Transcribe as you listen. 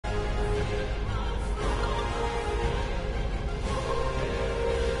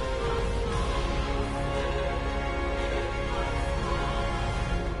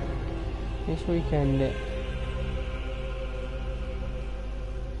This weekend.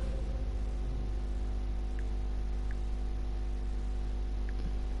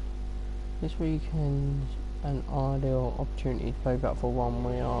 This weekend, an ideal opportunity to play Battlefield 1.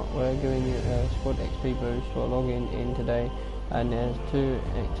 We're giving you a squad XP boost for logging in today, and there's 2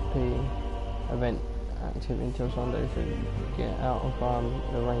 XP event active until Sunday, so you get out of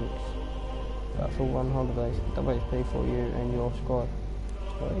the ranks. Battlefield 1 holidays, double XP for you and your squad.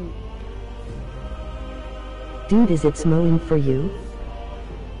 Sweet. Dude, is it snowing for you?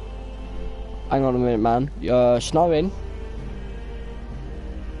 Hang on a minute, man. Snowing?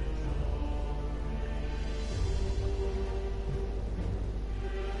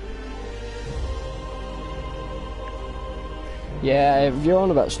 Yeah, if you're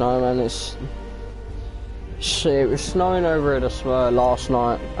on about snow, man, it was snowing over at us last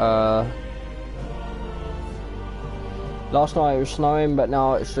night. Last night it was snowing, but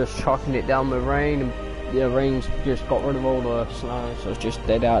now it's just chucking it down with rain, and the rain's just got rid of all the snow, so it's just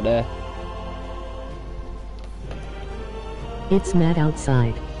dead out there. It's mad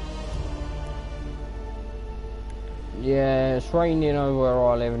outside. Yeah, it's raining over where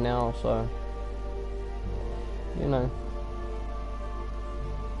I live now, so you know.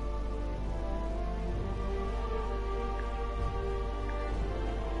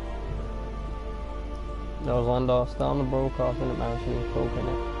 I was under, stay on the broadcast and it managed to talk in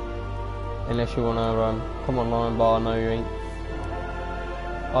it. Unless you wanna come online, but I know you ain't.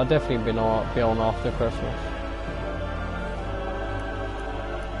 I'll definitely be on after Christmas.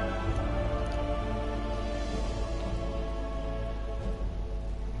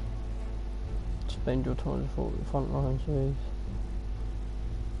 Spend your time for the front line series.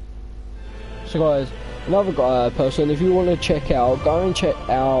 So guys, another person, if you want to check out, go and check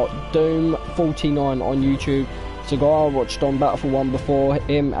out Doom49 on YouTube. It's a guy I watched on Battlefield 1 before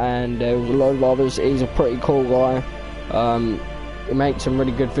him, and there was a lot of others. He's a pretty cool guy. He makes some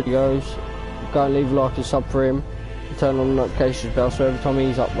really good videos. Go and leave a like and sub for him. Turn on the notifications bell so every time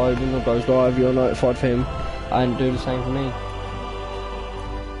he's uploading or goes live, you're notified for him. And do the same for me.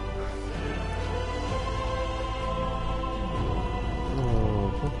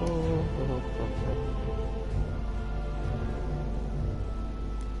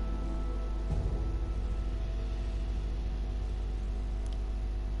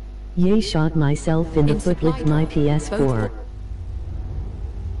 Yay, shot myself in the foot with my PS4.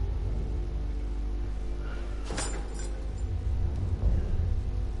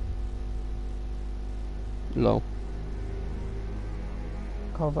 Low.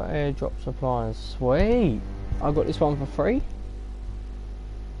 Cover airdrop supplies. Sweet! I got this one for free.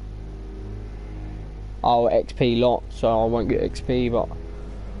 Oh, XP lot, so I won't get XP, but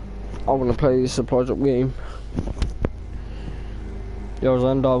I want to play this supply drop game. Yo,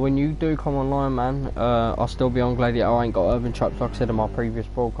 Zenda, when you do come online, man, I'll still be on Gladiator. I ain't got urban traps like I said in my previous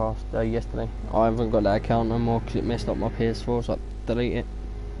broadcast yesterday. I haven't got that account no more because it messed up my PS4, so I delete it.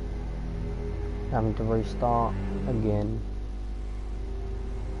 Having to restart again.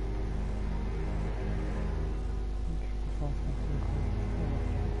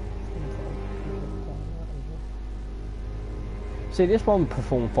 See, this one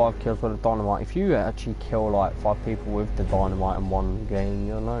performed 5 kills with a dynamite. If you actually kill like 5 people with the dynamite in one game,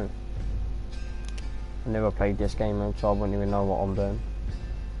 you'll know. I never played this game, so I wouldn't even know what I'm doing.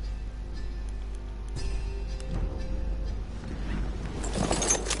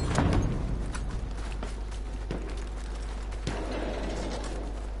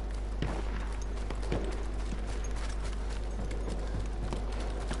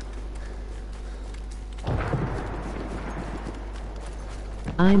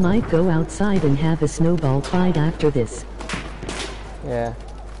 I might go outside and have a snowball fight after this. Yeah.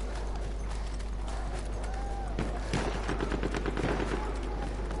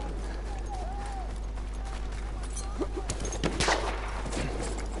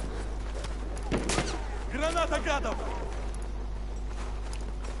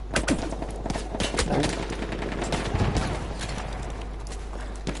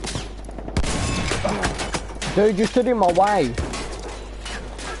 Dude, you stood in my way.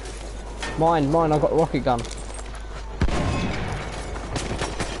 Mine, I got a rocket gun.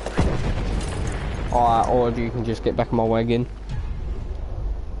 Alright, or you can just get back in my wagon.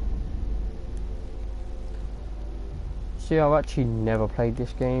 See, I've actually never played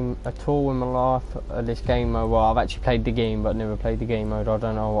this game at all in my life. This game mode, well, I've actually played the game, but never played the game mode. I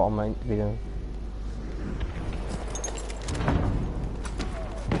don't know what I'm meant to be doing.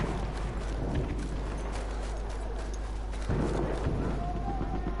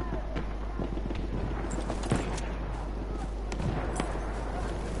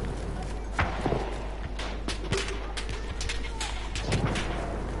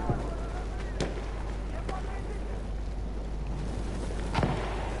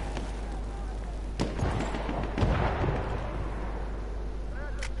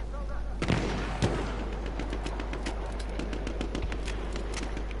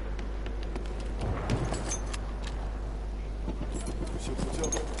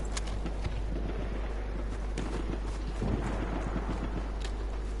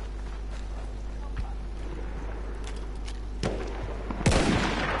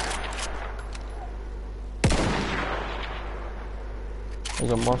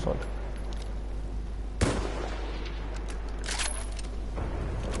 He's on my side.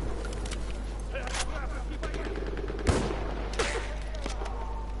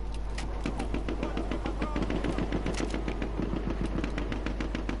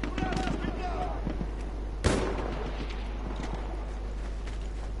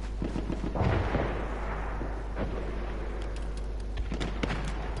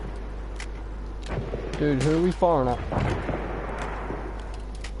 Dude, who are we firing at?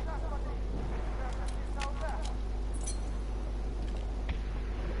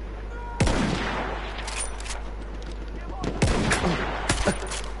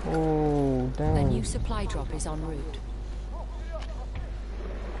 Oh, damn. A new supply drop is en route.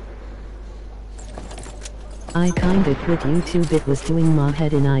 I kinda quit YouTube, it was doing my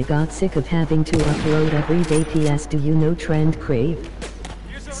head and I got sick of having to upload every day. PS, do you know Trend Crave?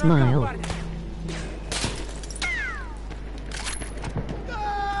 Smile.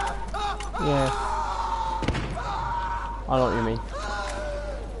 Yeah. I know what you mean.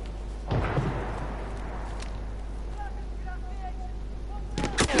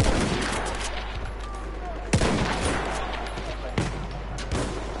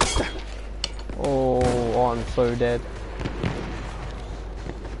 Oh, I'm so dead.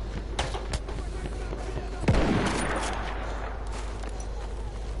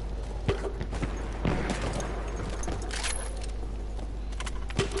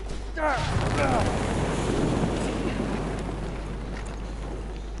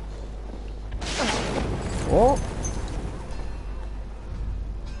 What?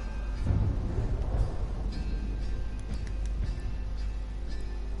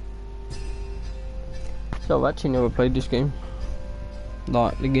 So I've actually never played this game.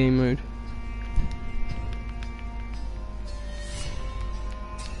 Like the game mode.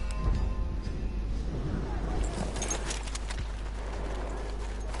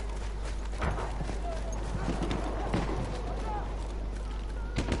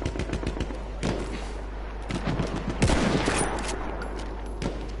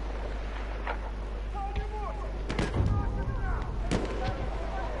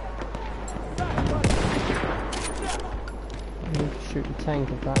 Shoot the tank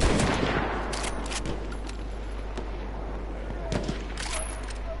of that.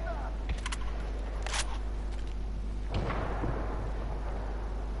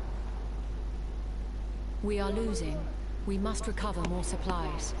 We are losing. We must recover more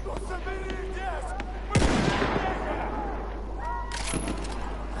supplies.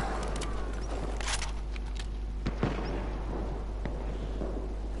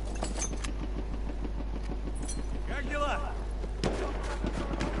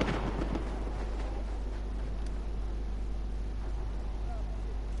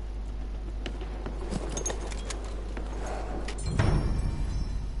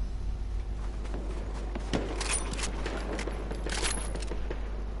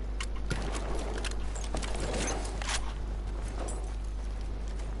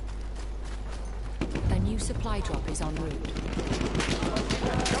 A new supply drop is en route.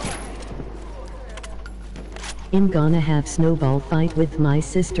 I'm gonna have snowball fight with my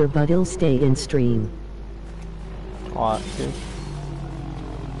sister, but it'll stay in stream. Alright, good.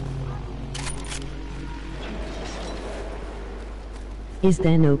 Is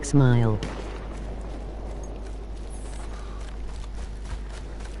then Oak Smile.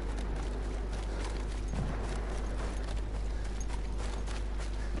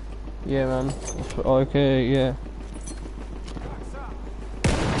 Yeah, man. Okay, yeah.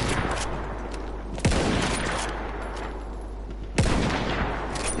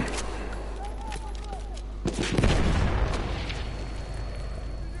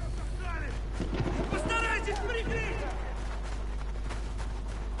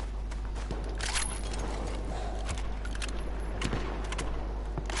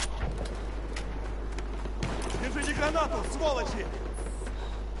 Держите гранату, сволочи!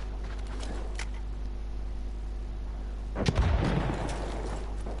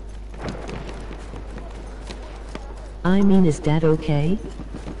 I mean, is that okay?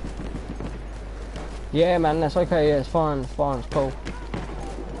 Yeah, man, that's okay. Yeah, it's fine. It's fine. It's cool.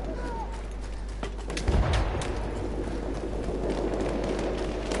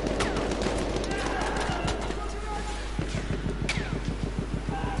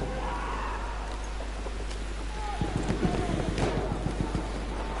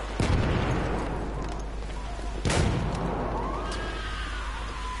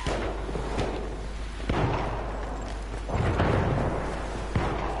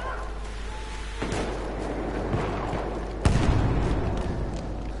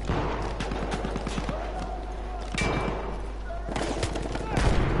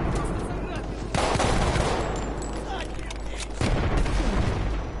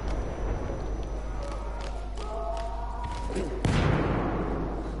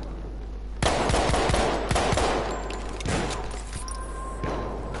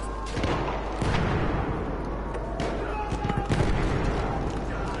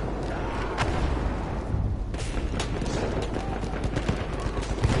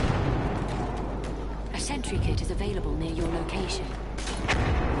 sentry kit is available near your location.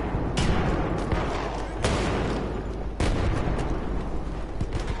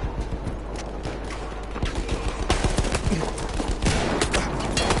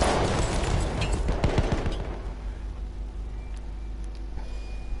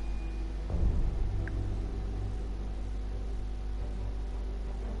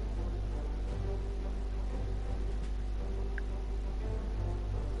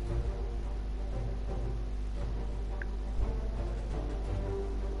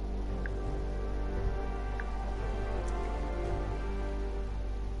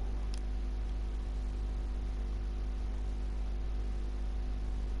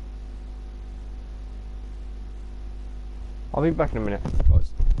 I'll be back in a minute,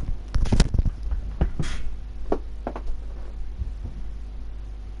 guys.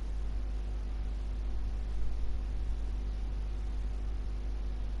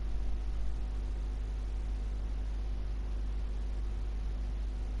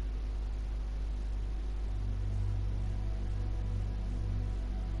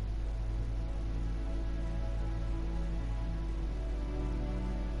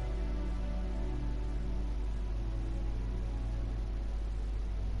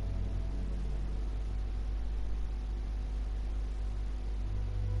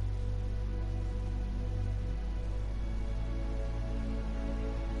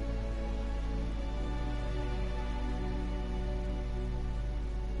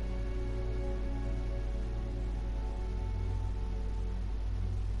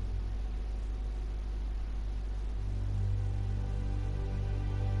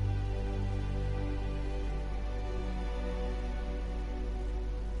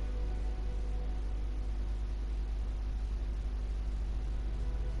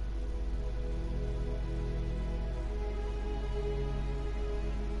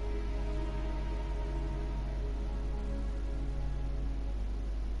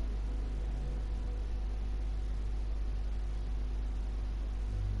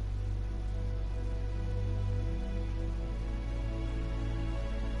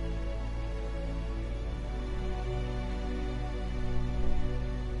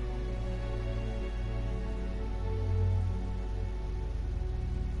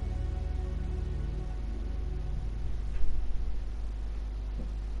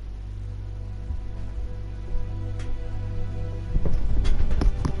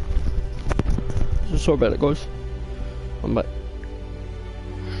 Sorry about it, guys. I'm back.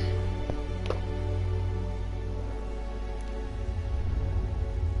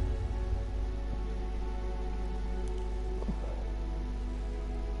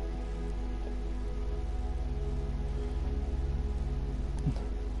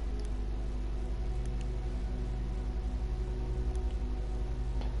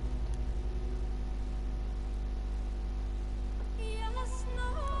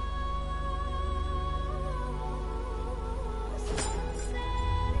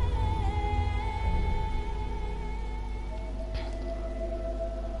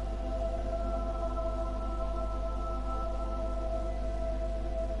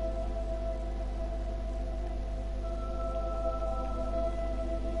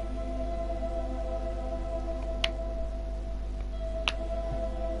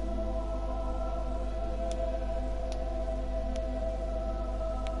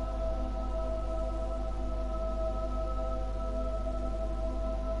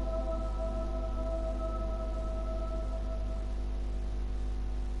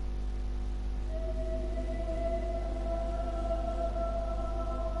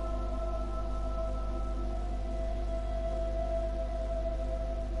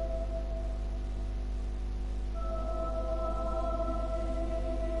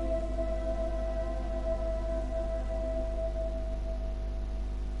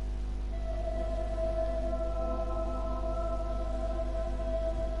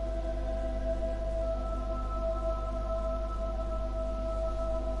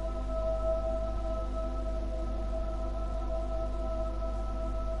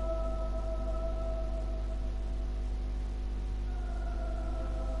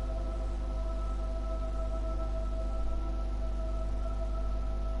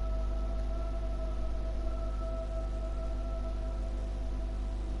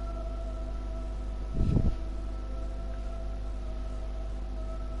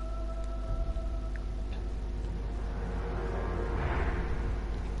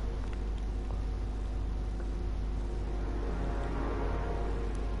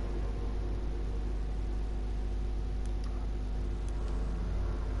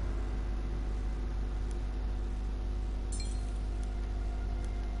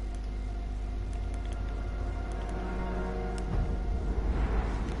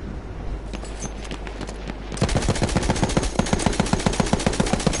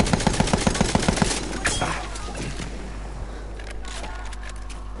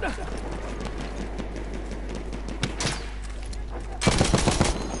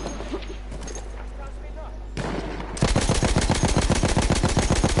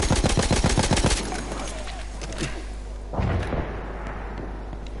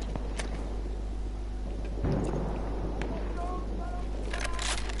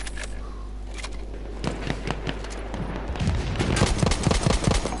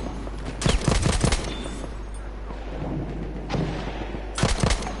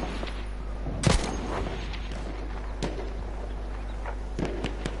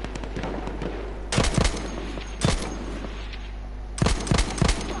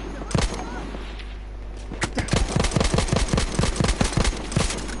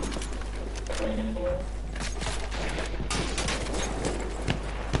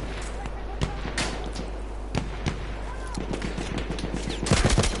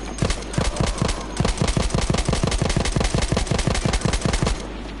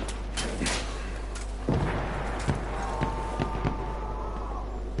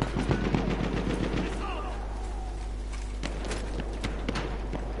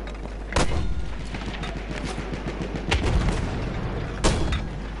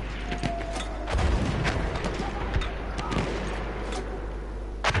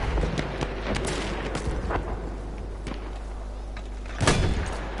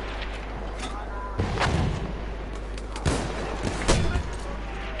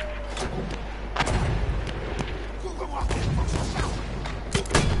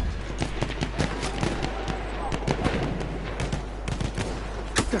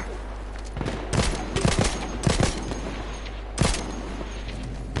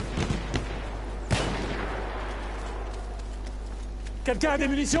 Quelqu'un a des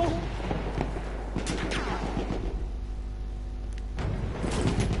munitions?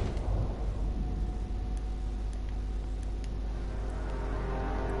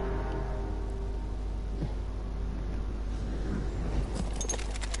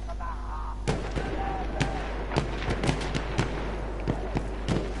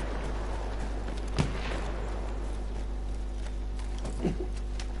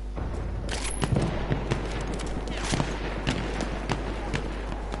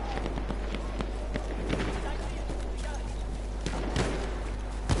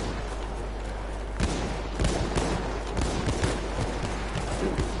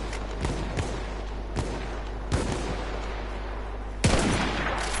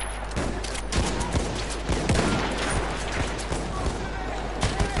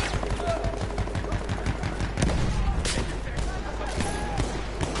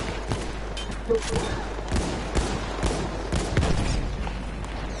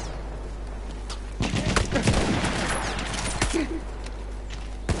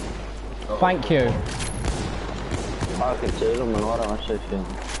 Thank you. معك تشيله من ورا ما شايفين.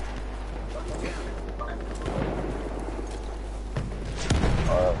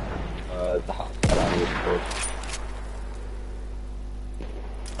 تحصل على الصوت.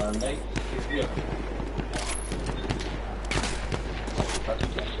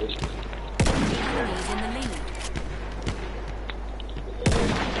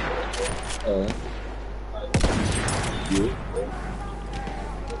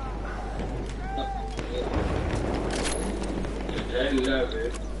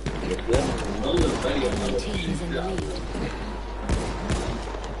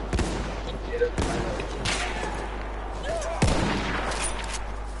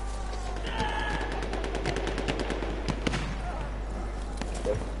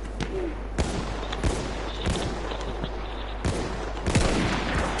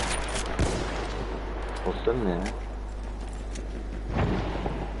 وصلنا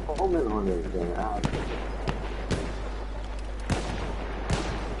هو من هون الجماعة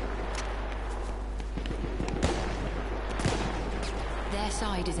Their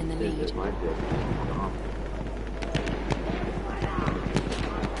side is in the lead.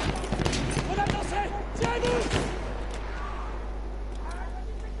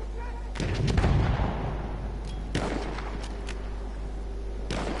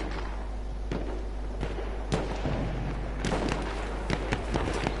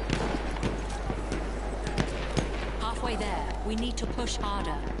 Halfway there, we need to push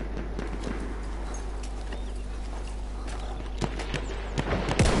harder.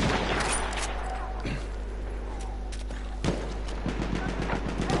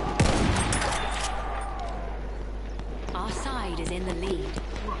 Our side is in the lead.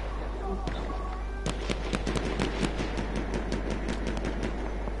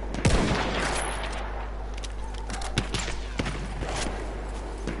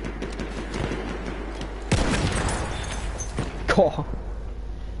 God.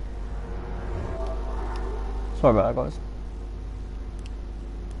 Sorry about that, guys.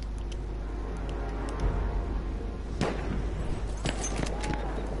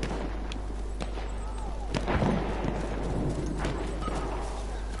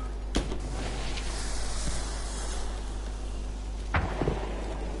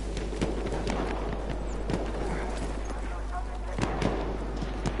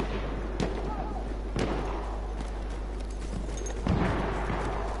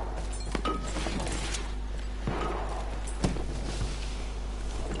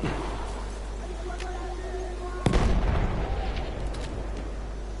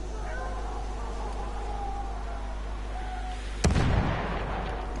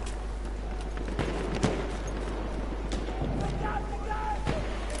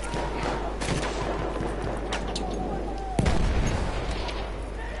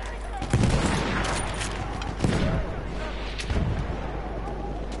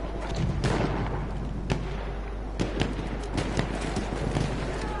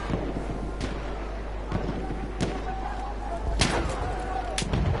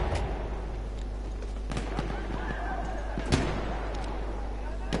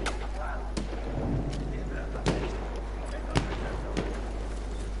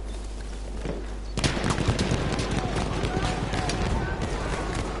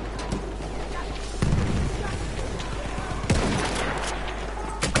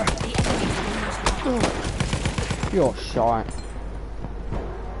 You're shite.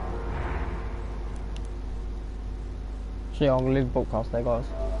 So yeah, I'm gonna leave the broadcast there, guys.